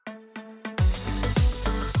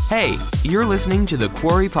Hey, you're listening to the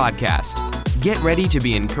Quarry Podcast. Get ready to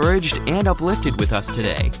be encouraged and uplifted with us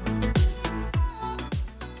today.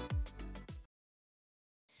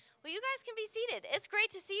 Well, you guys can be seated. It's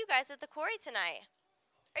great to see you guys at the Quarry tonight.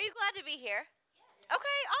 Are you glad to be here?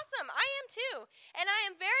 Okay, awesome. I am too. And I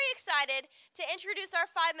am very excited to introduce our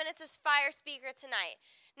 5 Minutes of Fire speaker tonight.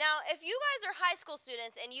 Now, if you guys are high school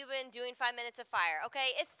students and you've been doing 5 Minutes of Fire,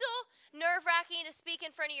 okay, it's still nerve-wracking to speak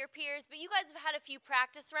in front of your peers, but you guys have had a few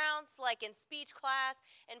practice rounds, like in speech class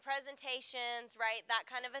and presentations, right, that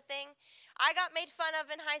kind of a thing. I got made fun of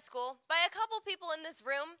in high school by a couple people in this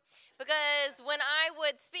room because when I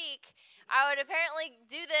would speak, I would apparently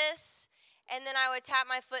do this, and then I would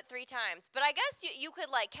tap my foot 3 times. But I guess you could,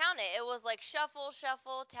 like, count it. It was like shuffle,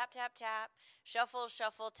 shuffle, tap, tap, tap, shuffle,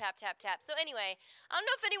 shuffle, tap, tap, tap. So anyway, I don't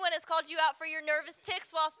know if anyone has called you out for your nervous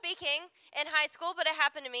tics while speaking in high school, but it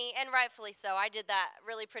happened to me, and rightfully so. I did that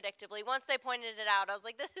really predictably. Once they pointed it out, I was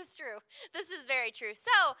like, this is true. This is very true.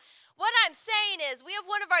 So what I'm saying is we have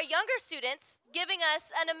one of our younger students giving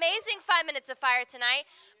us an amazing 5 Minutes of Fire tonight,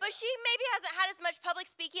 but she maybe hasn't had as much public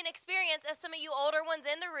speaking experience as some of you older ones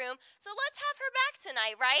in the room. So let's have her back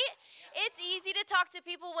tonight, right? It's easy to talk to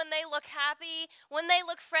people when they look happy, when they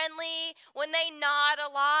look friendly, when they nod a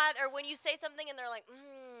lot, or when you say something and they're like,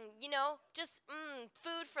 just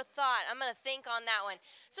food for thought. I'm going to think on that one.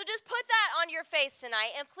 So just put that on your face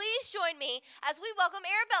tonight, and please join me as we welcome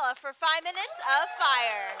Arabella for 5 Minutes of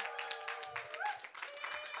Fire.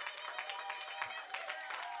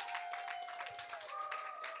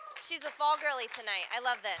 She's a fall girly tonight. I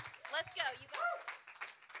love this. Let's go. You go.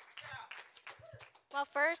 Well,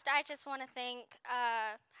 first, I just want to thank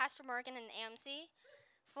Pastor Morgan and AMC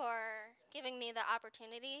for giving me the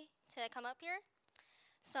opportunity to come up here.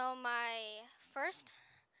 So my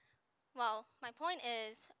point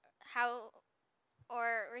is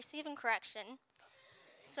receiving correction.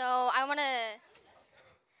 So I want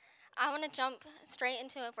to jump straight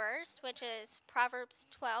into a verse, which is Proverbs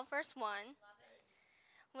 12, verse 1,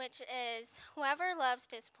 which is, "Whoever loves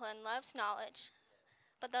discipline loves knowledge,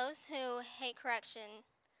 but those who hate correction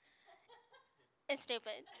is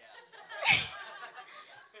stupid."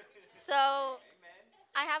 So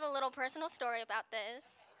I have a little personal story about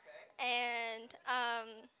this. And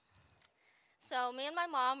so me and my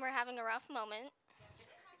mom were having a rough moment.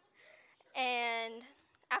 And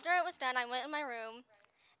after it was done, I went in my room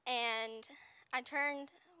and I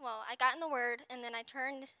got in the Word, and then I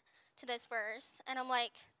turned to this verse. And I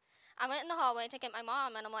went in the hallway to get my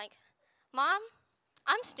mom, and I'm like, "Mom,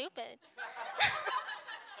 I'm stupid."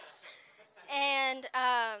 And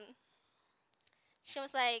she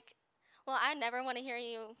was like, "Well, I never want to hear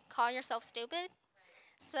you call yourself stupid."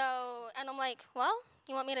 And I'm like, "Well,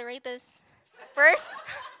 you want me to read this verse?"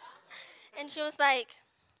 And she was like,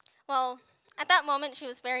 well, at that moment, she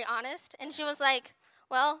was very honest. And she was like,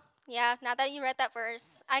 "Well, yeah, now that you read that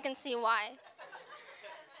verse, I can see why."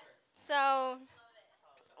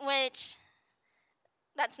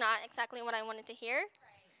 That's not exactly what I wanted to hear.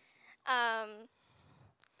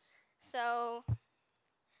 So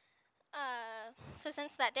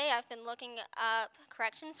since that day, I've been looking up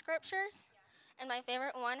correction scriptures, and my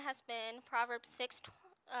favorite one has been Proverbs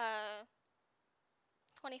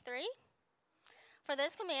 6:23. "For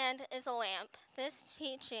this command is a lamp, this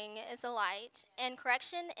teaching is a light, and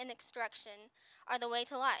correction and instruction are the way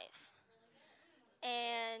to life."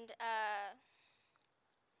 And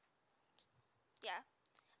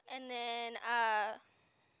and then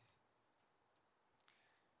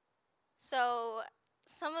so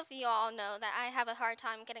some of you all know that I have a hard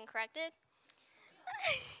time getting corrected.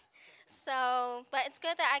 But it's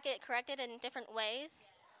good that I get corrected in different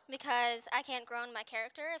ways because I can't grow in my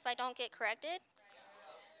character if I don't get corrected.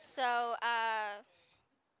 So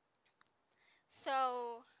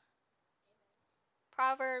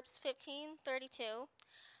Proverbs 15:32,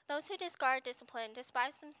 "Those who discard discipline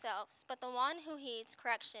despise themselves, but the one who heeds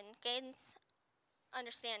correction gains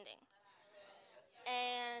understanding."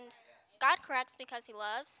 And God corrects because he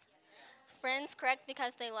loves. Friends correct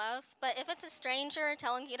because they love. But if it's a stranger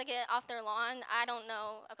telling you to get off their lawn, I don't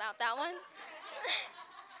know about that one.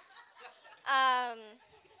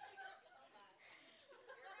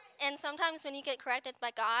 And sometimes when you get corrected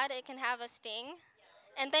by God, it can have a sting.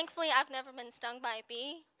 And thankfully, I've never been stung by a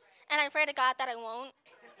bee. And I pray to God that I won't.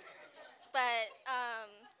 But,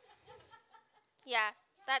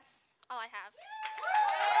 that's all I have.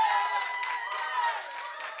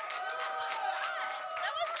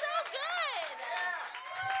 That was so good.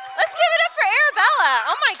 Let's give it up for Arabella.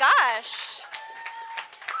 Oh my gosh.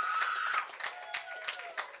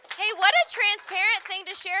 Hey, what a transparent thing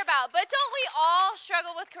to share about. But don't we all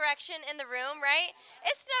struggle with correction in the room, right?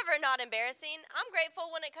 It's never not embarrassing. I'm grateful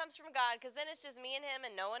when it comes from God, because then it's just me and him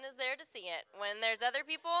and no one is there to see it. When there's other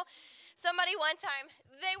people, somebody one time,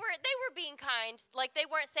 they were being kind. Like, they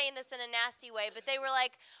weren't saying this in a nasty way, but they were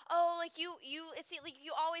like, oh, like you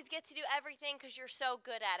always get to do everything because you're so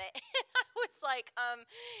good at it. And I was like,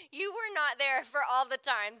 you were not there for all the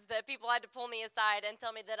times that people had to pull me aside and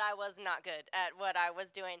tell me that I was not good at what I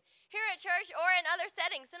was doing here at church or in other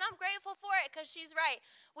settings. And I'm grateful for it, because she's right.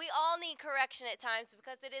 We all need correction at times,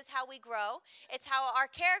 because it is how we grow. It's how our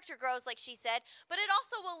character grows, like she said, but it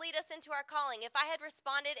also will lead us into our calling. If I had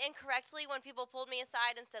responded incorrectly when people pulled me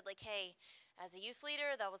aside and said, like, hey, as a youth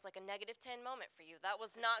leader, that was like a -10 moment for you. That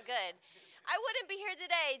was not good. I wouldn't be here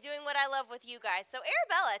today doing what I love with you guys. So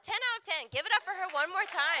Arabella, 10 out of 10. Give it up for her one more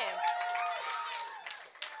time.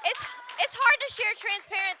 It's hard to share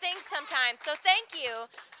transparent things sometimes, so thank you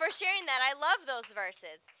for sharing that. I love those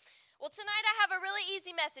verses. Well, tonight I have a really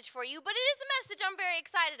easy message for you, but it is a message I'm very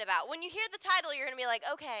excited about. When you hear the title, you're going to be like,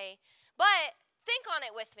 okay, but think on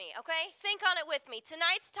it with me, okay? Think on it with me.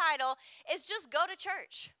 Tonight's title is just Go to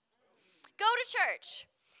Church. Go to church.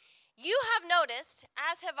 You have noticed,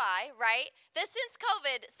 as have I, right, that since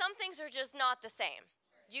COVID, some things are just not the same.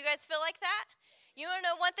 Do you guys feel like that? You want to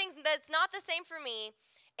know one thing that's not the same for me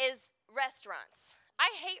is restaurants.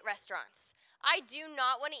 I hate restaurants. I do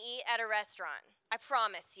not want to eat at a restaurant. I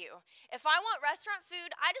promise you. If I want restaurant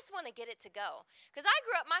food, I just want to get it to go. Because I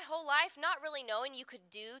grew up my whole life not really knowing you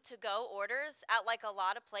could do to-go orders at like a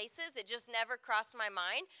lot of places. It just never crossed my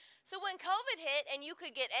mind. So when COVID hit and you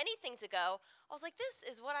could get anything to go, I was like, this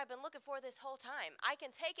is what I've been looking for this whole time. I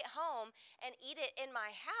can take it home and eat it in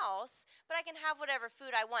my house, but I can have whatever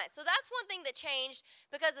food I want. So that's one thing that changed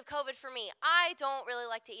because of COVID for me. I don't really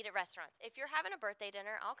like to eat at restaurants. If you're having a birthday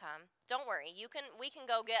dinner, I'll come. Don't worry. We can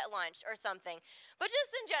go get lunch or something. But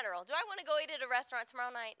just in general, do I want to go eat at a restaurant tomorrow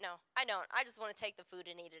night? No, I don't. I just want to take the food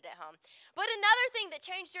and eat it at home. But another thing that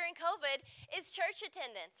changed during COVID is church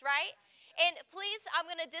attendance, right? And please, I'm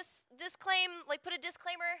going to put a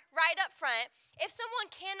disclaimer right up front. If someone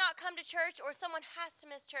cannot come to church or someone has to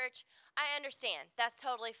miss church, I understand. That's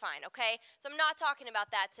totally fine, okay? So I'm not talking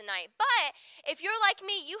about that tonight. But if you're like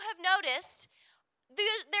me, you have noticed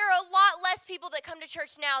there are a lot less people that come to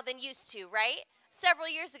church now than used to, right? Several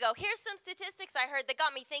years ago. Here's some statistics I heard that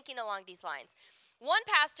got me thinking along these lines. One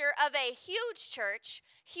pastor of a huge church,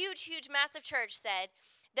 huge, massive church, said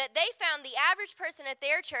that they found the average person at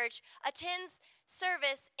their church attends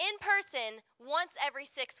service in person once every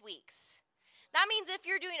 6 weeks. That means if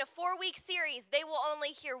you're doing a 4-week series, they will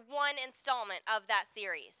only hear one installment of that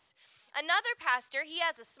series. Another pastor, he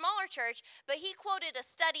has a smaller church, but he quoted a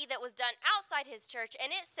study that was done outside his church,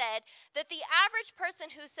 and it said that the average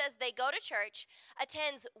person who says they go to church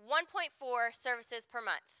attends 1.4 services per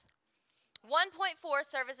month. 1.4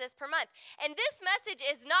 services per month. And this message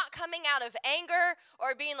is not coming out of anger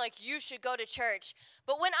or being like, you should go to church.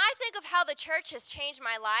 But when I think of how the church has changed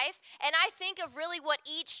my life, and I think of really what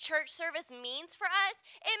each church service means for us,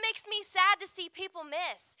 it makes me sad to see people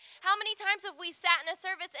miss. How many times have we sat in a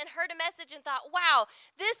service and heard a message and thought, wow,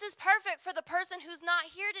 this is perfect for the person who's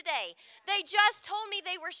not here today. They just told me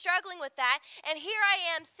they were struggling with that, and here I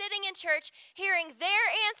am sitting in church hearing their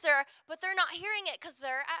answer, but they're not hearing it because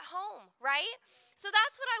they're at home, right? So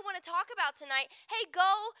that's what I want to talk about tonight. Hey,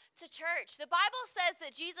 go to church. The Bible says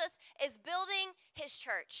that Jesus is building his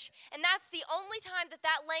church. And that's the only time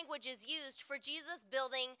that language is used for Jesus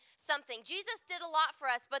building something. Jesus did a lot for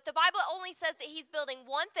us, but the Bible only says that he's building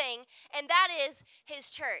one thing, and that is his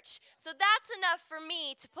church. So that's enough for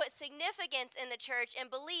me to put significance in the church and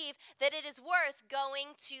believe that it is worth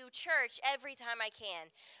going to church every time I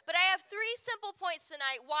can. But I have 3 simple points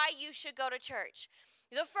tonight why you should go to church.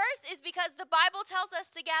 The first is because the Bible tells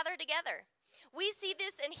us to gather together. We see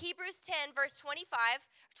this in Hebrews 10, verse 23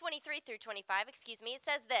 through 25, It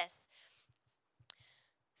says this.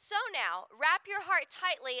 So now, wrap your heart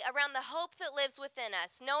tightly around the hope that lives within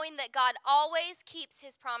us, knowing that God always keeps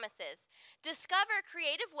his promises. Discover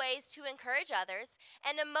creative ways to encourage others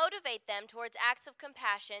and to motivate them towards acts of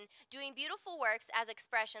compassion, doing beautiful works as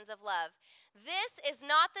expressions of love. This is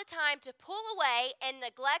not the time to pull away and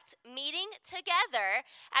neglect meeting together,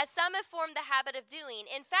 as some have formed the habit of doing.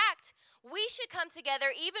 In fact, we should come together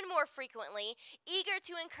even more frequently, eager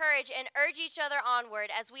to encourage and urge each other onward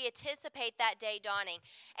as we anticipate that day dawning.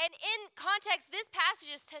 And in context, this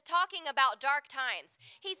passage is talking about dark times.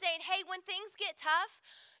 He's saying, hey, when things get tough,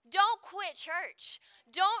 don't quit church.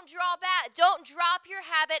 Don't draw back. Don't drop your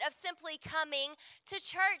habit of simply coming to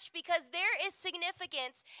church, because there is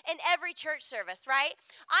significance in every church service, right?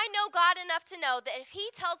 I know God enough to know that if he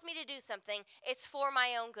tells me to do something, it's for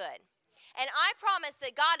my own good. And I promise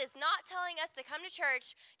that God is not telling us to come to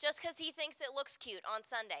church just because he thinks it looks cute on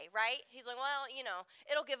Sunday, right? He's like, well,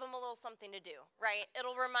 it'll give them a little something to do, right?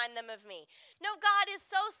 It'll remind them of me. No, God is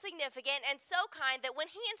so significant and so kind that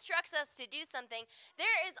when he instructs us to do something,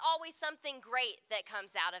 there is always something great that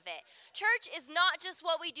comes out of it. Church is not just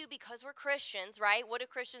what we do because we're Christians, right? What do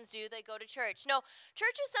Christians do? They go to church. No,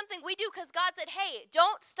 church is something we do because God said, hey,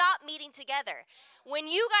 don't stop meeting together. When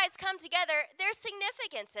you guys come together, there's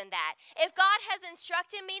significance in that. If God has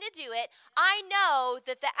instructed me to do it, I know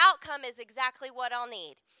that the outcome is exactly what I'll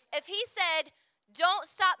need. If he said, don't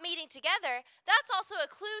stop meeting together, that's also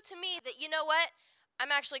a clue to me that, you know what?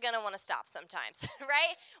 I'm actually going to want to stop sometimes,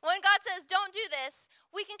 right? When God says, don't do this,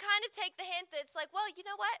 we can kind of take the hint that's like, well, you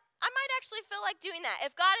know what? I might actually feel like doing that.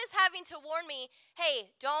 If God is having to warn me,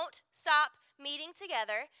 hey, don't stop meeting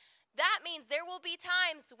together, that means there will be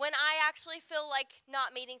times when I actually feel like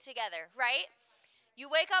not meeting together, right? You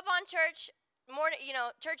wake up on church morning,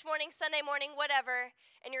 church morning, Sunday morning, whatever,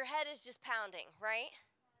 and your head is just pounding, right?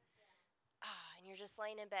 And you're just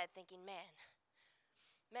laying in bed thinking, man,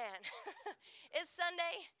 it's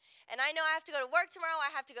Sunday, and I know I have to go to work tomorrow,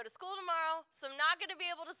 I have to go to school tomorrow, so I'm not going to be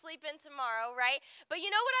able to sleep in tomorrow, right? But you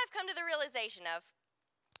know what I've come to the realization of?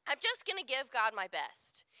 I'm just going to give God my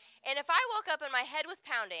best. And if I woke up and my head was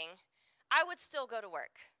pounding, I would still go to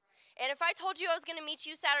work. And if I told you I was going to meet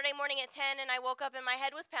you Saturday morning at 10 and I woke up and my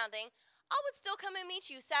head was pounding, I would still come and meet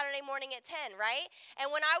you Saturday morning at 10, right? And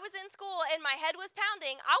when I was in school and my head was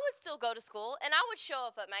pounding, I would still go to school and I would show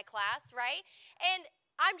up at my class, right? And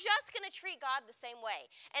I'm just going to treat God the same way.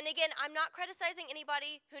 And again, I'm not criticizing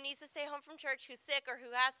anybody who needs to stay home from church, who's sick, or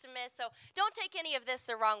who has to miss, so don't take any of this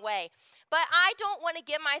the wrong way. But I don't want to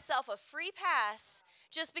give myself a free pass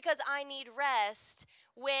just because I need rest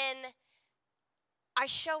when I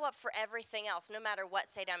show up for everything else, no matter what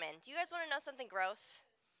state I'm in. Do you guys want to know something gross?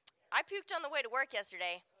 I puked on the way to work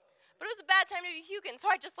yesterday, but it was a bad time to be puking, so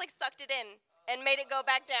I just sucked it in and made it go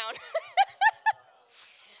back down.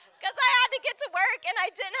 Because I had to get to work and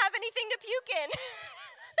I didn't have anything to puke in.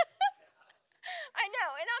 I know,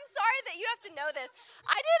 and I'm sorry that you have to know this.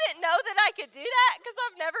 I didn't know that I could do that because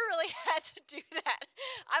I've never really had to do that.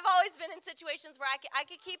 I've always been in situations where I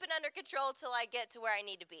could keep it under control till I get to where I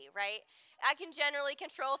need to be, right? I can generally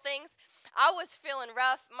control things. I was feeling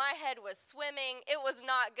rough. My head was swimming. It was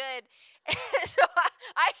not good. So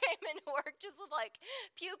I came into work just with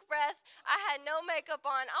puke breath. I had no makeup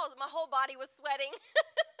on. My whole body was sweating.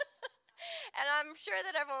 And I'm sure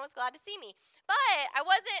that everyone was glad to see me. But I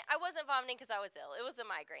wasn't vomiting because I was ill. It was a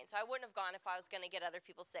migraine, so I wouldn't have gone if I was going to get other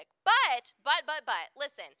people sick. But,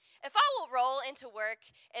 listen, if I will roll into work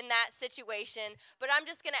in that situation, but I'm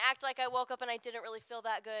just going to act like I woke up and I didn't really feel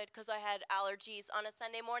that good because I had allergies on a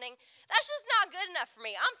Sunday morning, that's just not good enough for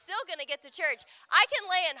me. I'm still going to get to church. I can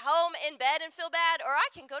lay at home in bed and feel bad, or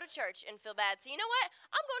I can go to church and feel bad. So you know what?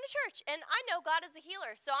 I'm going to church, and I know God is a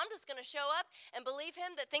healer, so I'm just going to show up and believe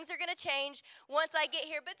him that things are going to change once I get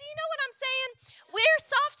here. But do you know what I'm saying? We're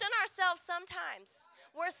soft on ourselves sometimes.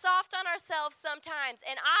 We're soft on ourselves sometimes.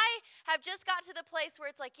 And I have just got to the place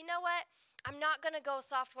where it's like, you know what? I'm not going to go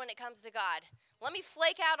soft when it comes to God. Let me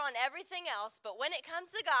flake out on everything else. But when it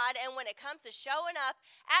comes to God and when it comes to showing up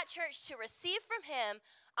at church to receive from him,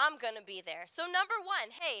 I'm going to be there. So number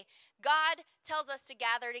one, hey, God tells us to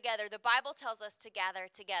gather together. The Bible tells us to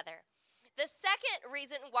gather together. The second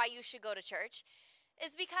reason why you should go to church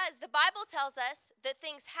is because the Bible tells us that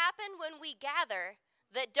things happen when we gather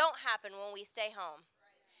that don't happen when we stay home.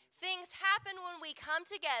 Things happen when we come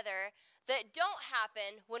together that don't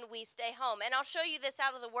happen when we stay home. And I'll show you this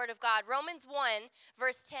out of the Word of God. Romans 1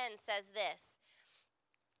 verse 10 says this: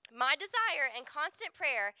 my desire and constant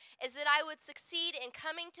prayer is that I would succeed in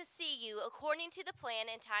coming to see you according to the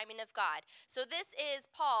plan and timing of God. So this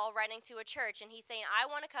is Paul writing to a church, and he's saying, I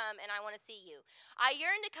want to come and I want to see you. I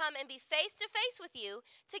yearn to come and be face to face with you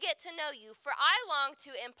to get to know you, for I long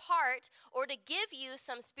to impart or to give you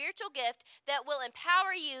some spiritual gift that will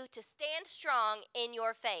empower you to stand strong in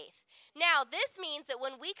your faith. Now, this means that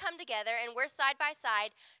when we come together and we're side by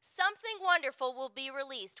side, something wonderful will be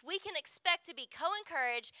released. We can expect to be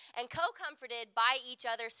co-encouraged and co-comforted by each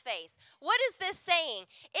other's face. What is this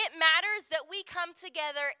saying? It matters that we come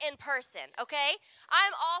together in person, okay?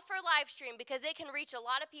 I'm all for live stream because it can reach a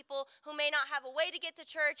lot of people who may not have a way to get to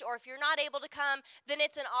church, or if you're not able to come, then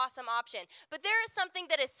it's an awesome option. But there is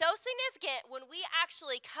something that is so significant when we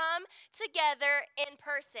actually come together in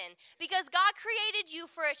person, because God created you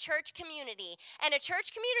for a church community, and a church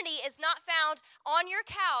community is not found on your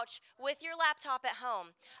couch with your laptop at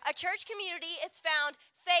home. A church community is found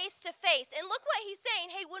face to face. And look what he's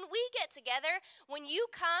saying. Hey, when we get together, when you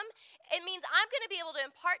come, it means I'm going to be able to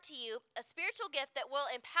impart to you a spiritual gift that will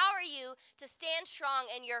empower you to stand strong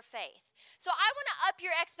in your faith. So I want to up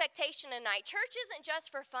your expectation tonight. Church isn't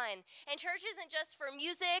just for fun, and church isn't just for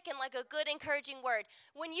music and like a good encouraging word.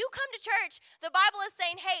 When you come to church, the Bible is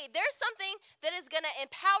saying, hey, there's something that is going to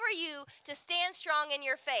empower you to stand strong in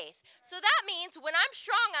your faith. So that means when I'm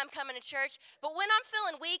strong, I'm coming to church, but when I'm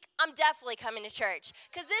feeling weak, I'm definitely coming to church,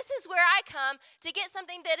 because this is where I come to get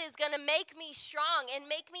something that is going to make me strong and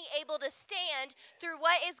make me able to stand through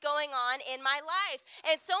what is going on in my life.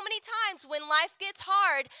 And so many times when life gets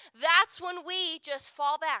hard, that's when we just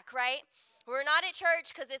fall back, right? We're not at church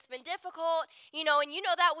because it's been difficult, and you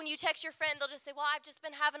know that when you text your friend, they'll just say, well, I've just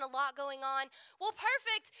been having a lot going on. Well,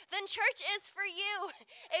 perfect. Then church is for you.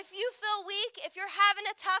 If you feel weak, if you're having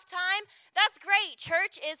a tough time, that's great.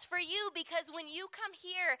 Church is for you, because when you come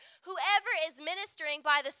here, whoever is ministering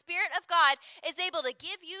by the Spirit of God is able to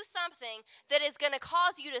give you something that is going to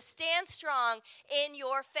cause you to stand strong in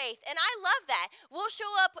your faith. And I love that. We'll show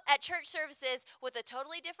up at church services with a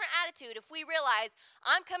totally different attitude if we realize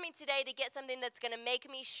I'm coming today to get something that's going to make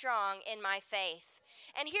me strong in my faith.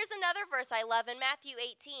 And here's another verse I love in Matthew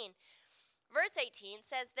 18. Verse 18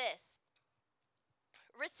 says this: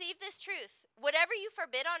 receive this truth. Whatever you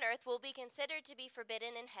forbid on earth will be considered to be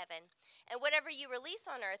forbidden in heaven, and whatever you release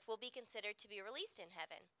on earth will be considered to be released in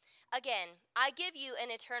heaven. Again, I give you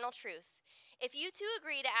an eternal truth. If you two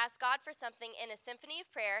agree to ask God for something in a symphony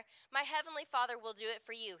of prayer, my heavenly Father will do it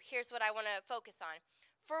for you. Here's what I want to focus on.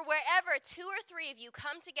 For wherever 2 or 3 of you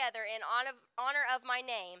come together in honor of my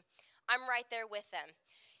name, I'm right there with them.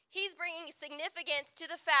 He's bringing significance to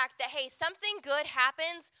the fact that, hey, something good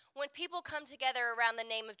happens when people come together around the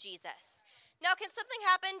name of Jesus. Now, can something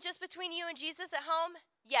happen just between you and Jesus at home?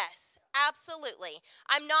 Yes, absolutely.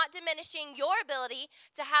 I'm not diminishing your ability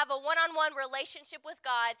to have a one-on-one relationship with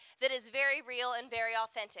God that is very real and very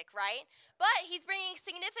authentic, right? But he's bringing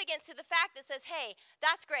significance to the fact that says, hey,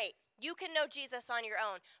 that's great. You can know Jesus on your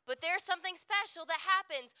own. But there's something special that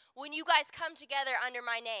happens when you guys come together under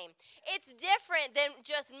my name. It's different than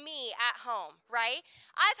just me at home, right?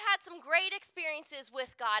 I've had some great experiences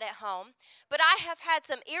with God at home, but I have had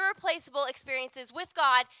some irreplaceable experiences with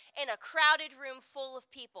God in a crowded room full of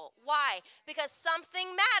people. Why? Because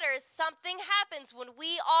something matters. Something happens when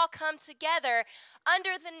we all come together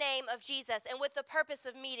under the name of Jesus and with the purpose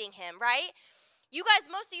of meeting him, right? You guys,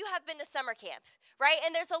 most of you have been to summer camp, right?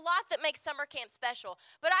 And there's a lot that makes summer camp special.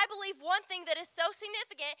 But I believe one thing that is so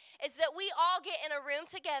significant is that we all get in a room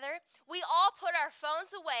together, we all put our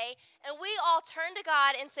phones away, and we all turn to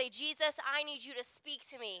God and say, Jesus, I need you to speak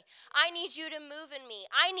to me. I need you to move in me.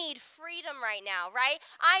 I need freedom right now, right?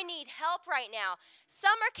 I need help right now.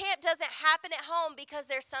 Summer camp doesn't happen at home because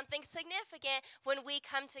there's something significant when we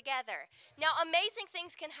come together. Now, amazing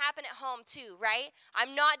things can happen at home too, right?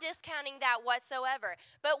 I'm not discounting that whatsoever.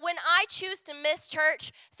 But when I choose to miss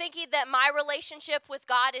church thinking that my relationship with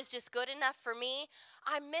God is just good enough for me,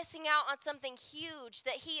 I'm missing out on something huge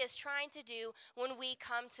that he is trying to do when we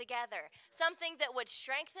come together. Something that would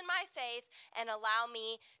strengthen my faith and allow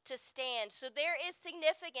me to stand. So there is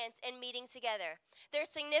significance in meeting together. There's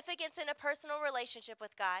significance in a personal relationship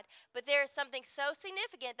with God, but there is something so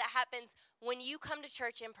significant that happens when you come to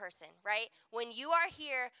church in person, right? When you are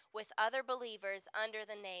here with other believers under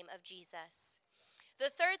the name of Jesus. The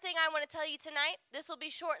third thing I want to tell you tonight, this will be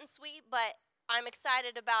short and sweet, but I'm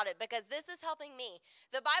excited about it because this is helping me.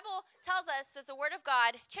 The Bible tells us that the Word of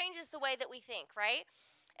God changes the way that we think, right?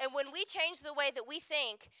 And when we change the way that we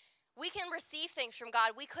think, we can receive things from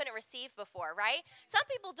God we couldn't receive before, right? Some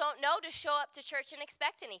people don't know to show up to church and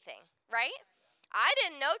expect anything, right? I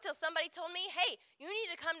didn't know till somebody told me, hey, you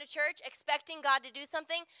need to come to church expecting God to do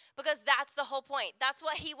something, because that's the whole point. That's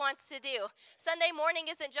what he wants to do. Sunday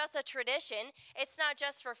morning isn't just a tradition. It's not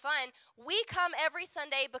just for fun. We come every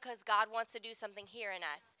Sunday because God wants to do something here in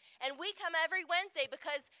us. And we come every Wednesday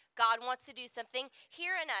because God wants to do something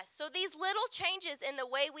here in us. So these little changes in the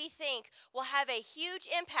way we think will have a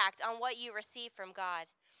huge impact on what you receive from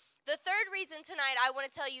God. The third reason tonight I want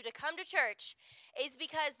to tell you to come to church is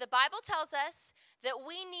because the Bible tells us that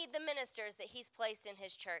we need the ministers that he's placed in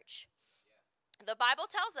his church. The Bible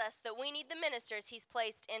tells us that we need the ministers he's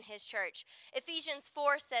placed in his church. Ephesians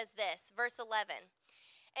 4 says this, verse 11.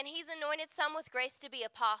 And he's anointed some with grace to be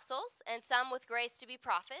apostles, and some with grace to be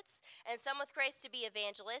prophets, and some with grace to be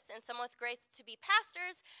evangelists, and some with grace to be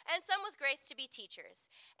pastors, and some with grace to be teachers.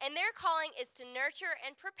 And their calling is to nurture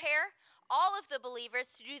and prepare all of the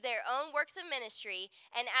believers to do their own works of ministry,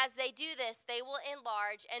 and as they do this, they will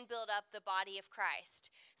enlarge and build up the body of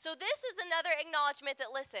Christ. So this is another acknowledgement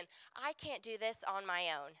that, listen, I can't do this on my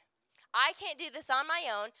own. I can't do this on my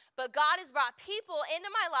own, but God has brought people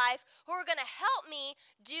into my life who are going to help me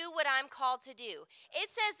do what I'm called to do.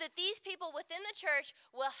 It says that these people within the church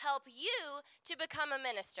will help you to become a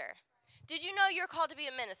minister. Did you know you're called to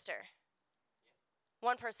be a minister?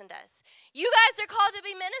 One person does. You guys are called to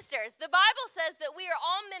be ministers. The Bible says that we are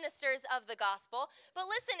all ministers of the gospel. But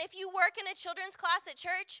listen, if you work in a children's class at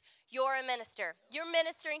church, you're a minister. You're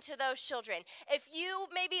ministering to those children. If you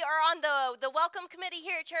maybe are on the welcome committee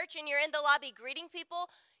here at church and you're in the lobby greeting people,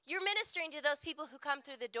 you're ministering to those people who come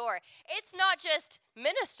through the door. It's not just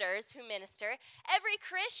ministers who minister. Every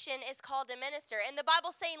Christian is called to minister. And the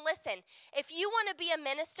Bible's saying, listen, if you want to be a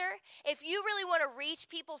minister, if you really want to reach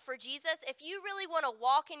people for Jesus, if you really want to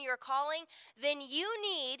walk in your calling, then you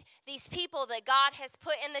need these people that God has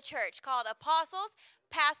put in the church called apostles,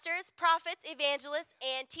 pastors, prophets, evangelists,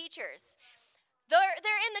 and teachers.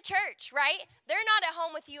 They're in the church, right? They're not at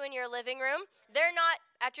home with you in your living room. They're not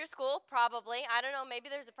at your school, probably. I don't know,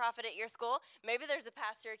 maybe there's a prophet at your school. Maybe there's a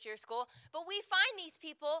pastor at your school. But we find these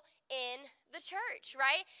people in the church,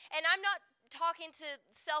 right? And I'm not talking to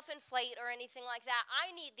self-inflate or anything like that.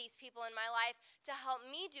 I need these people in my life to help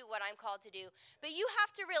me do what I'm called to do. But you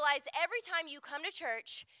have to realize every time you come to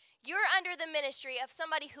church, you're under the ministry of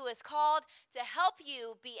somebody who is called to help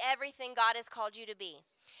you be everything God has called you to be.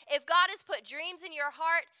 If God has put dreams in your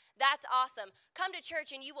heart, that's awesome. Come to church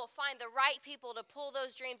and you will find the right people to pull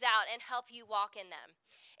those dreams out and help you walk in them.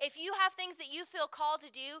 If you have things that you feel called to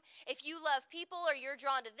do, if you love people or you're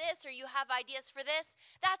drawn to this or you have ideas for this,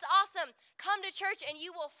 that's awesome. Come to church and you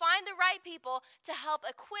will find the right people to help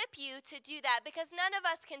equip you to do that because none of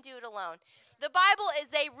us can do it alone. The Bible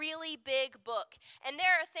is a really big book, and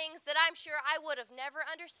there are things that I'm sure I would have never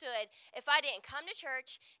understood if I didn't come to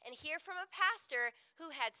church and hear from a pastor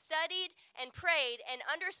who had studied and prayed and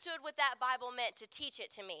understood what that Bible meant to teach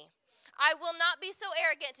it to me. I will not be so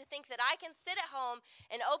arrogant to think that I can sit at home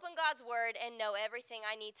and open God's word and know everything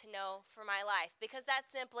I need to know for my life, because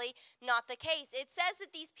that's simply not the case. It says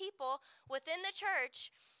that these people within the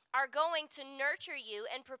church are going to nurture you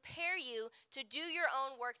and prepare you to do your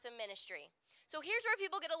own works of ministry. So here's where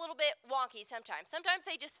people get a little bit wonky sometimes. Sometimes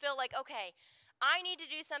they just feel like, okay, I need to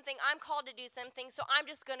do something, I'm called to do something, so I'm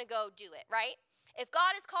just going to go do it, right? If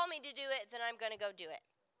God has called me to do it, then I'm going to go do it.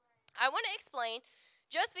 I want to explain,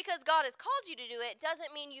 just because God has called you to do it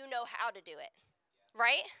doesn't mean you know how to do it,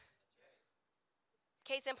 right?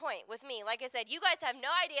 Case in point, with me, like I said, you guys have no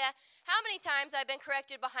idea how many times I've been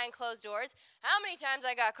corrected behind closed doors, how many times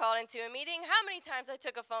I got called into a meeting, how many times I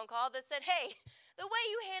took a phone call that said, hey, the way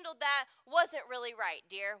you handled that wasn't really right,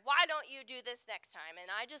 dear. Why don't you do this next time?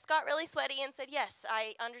 And I just got really sweaty and said, yes,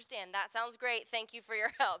 I understand. That sounds great. Thank you for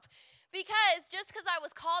your help. Because just because I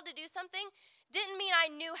was called to do something didn't mean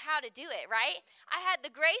I knew how to do it, right? I had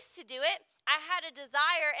the grace to do it. I had a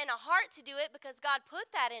desire and a heart to do it because God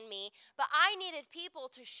put that in me, but I needed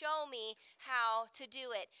people to show me how to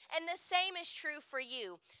do it. And the same is true for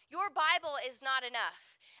you. Your Bible is not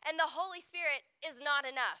enough, and the Holy Spirit is not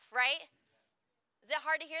enough, right? Is it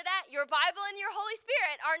hard to hear that? Your Bible and your Holy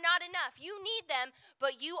Spirit are not enough. You need them,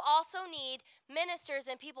 but you also need ministers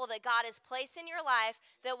and people that God has placed in your life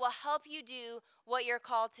that will help you do what you're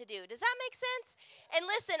called to do. Does that make sense? And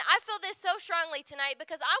listen, I feel this so strongly tonight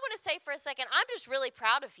because I want to say for a second, I'm just really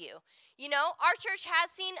proud of you. You know, our church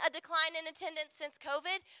has seen a decline in attendance since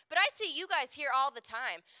COVID, but I see you guys here all the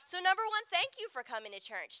time. So number one, thank you for coming to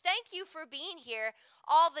church. Thank you for being here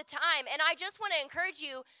all the time. And I just want to encourage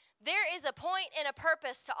you, there is a point and a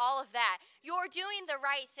purpose to all of that. You're doing the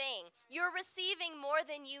right thing. You're receiving more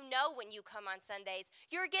than you know when you come on Sundays.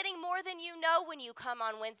 You're getting more than you know when you come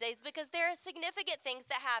on Wednesdays because there are significant things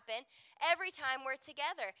that happen every time we're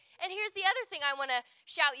together. And here's the other thing I want to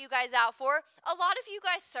shout you guys out for. A lot of you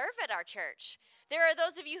guys serve at our church. There are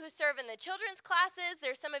those of you who serve in the children's classes.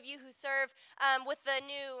 There's some of you who serve with the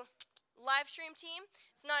new live stream team,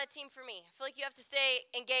 it's not a team for me. I feel like you have to stay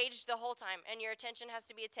engaged the whole time, and your attention has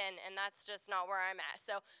to be a 10, and that's just not where I'm at.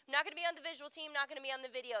 So I'm not going to be on the visual team, not going to be on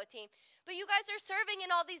the video team. But you guys are serving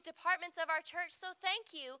in all these departments of our church, so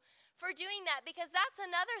thank you for doing that, because that's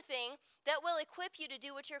another thing that will equip you to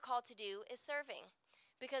do what you're called to do, is serving.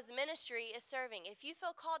 Because ministry is serving. If you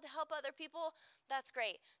feel called to help other people, that's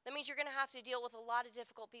great. That means you're going to have to deal with a lot of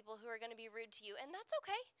difficult people who are going to be rude to you, and that's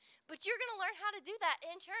okay. But you're going to learn how to do that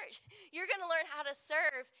in church. You're going to learn how to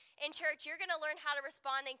serve in church. You're going to learn how to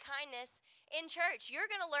respond in kindness in church. You're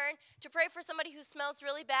going to learn to pray for somebody who smells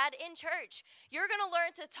really bad in church. You're going to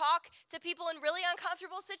learn to talk to people in really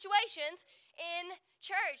uncomfortable situations in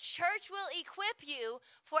church. Church will equip you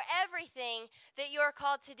for everything that you're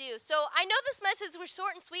called to do. So I know this message was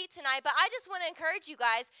short and sweet tonight, but I just want to encourage you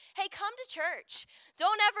guys, hey, come to church.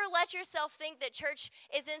 Don't ever let yourself think that church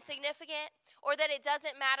is insignificant or that it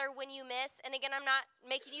doesn't matter when you miss. And again, I'm not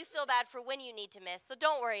making you feel bad for when you need to miss, so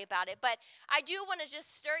don't worry about it. But I do want to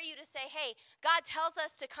just stir you to say, hey, God tells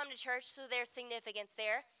us to come to church, so there's significance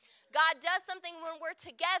there. God does something when we're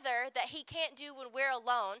together that he can't do when we're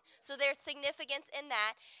alone. So there's significance in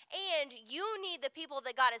that. And you need the people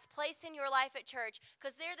that God has placed in your life at church,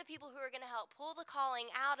 because they're the people who are going to help pull the calling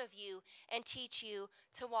out of you and teach you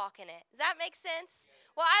to walk in it. Does that make sense?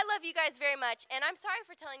 Well, I love you guys very much, and I'm sorry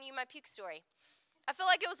for telling you my puke story. I feel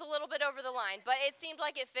like it was a little bit over the line, but it seemed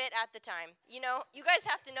like it fit at the time. You know, you guys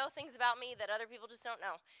have to know things about me that other people just don't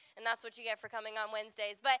know, and that's what you get for coming on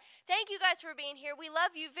Wednesdays. But thank you guys for being here. We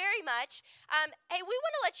love you very much. Hey, we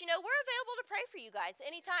want to let you know we're available to pray for you guys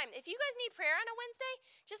anytime. If you guys need prayer on a Wednesday,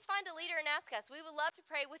 just find a leader and ask us. We would love to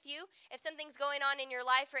pray with you. If something's going on in your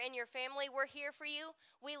life or in your family, we're here for you.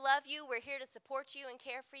 We love you. We're here to support you and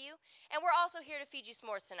care for you. And we're also here to feed you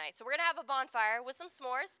s'mores tonight. So we're going to have a bonfire with some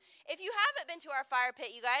s'mores. If you haven't been to our fire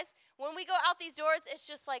pit, you guys, when we go out these doors, it's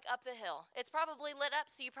just like up the hill. It's probably lit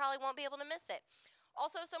up, so you probably won't be able to miss it.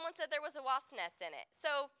 Also, someone said there was a wasp nest in it.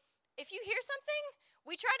 So if you hear something,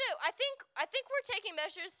 we try to, I think we're taking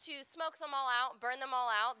measures to smoke them all out, burn them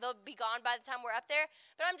all out. They'll be gone by the time we're up there.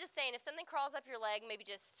 But I'm just saying, if something crawls up your leg, maybe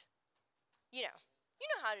just, you know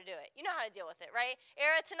how to do it. You know how to deal with it, right?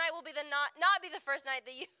 Era, tonight will be not be the first night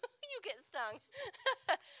that you you get stung.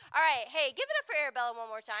 All right, hey, give it up for Arabella one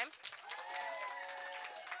more time.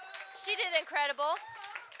 She did incredible.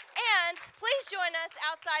 And please join us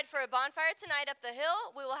outside for a bonfire tonight up the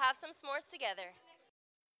hill. We will have some s'mores together.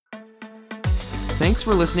 Thanks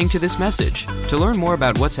for listening to this message. To learn more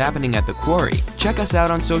about what's happening at the Quarry, check us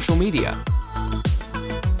out on social media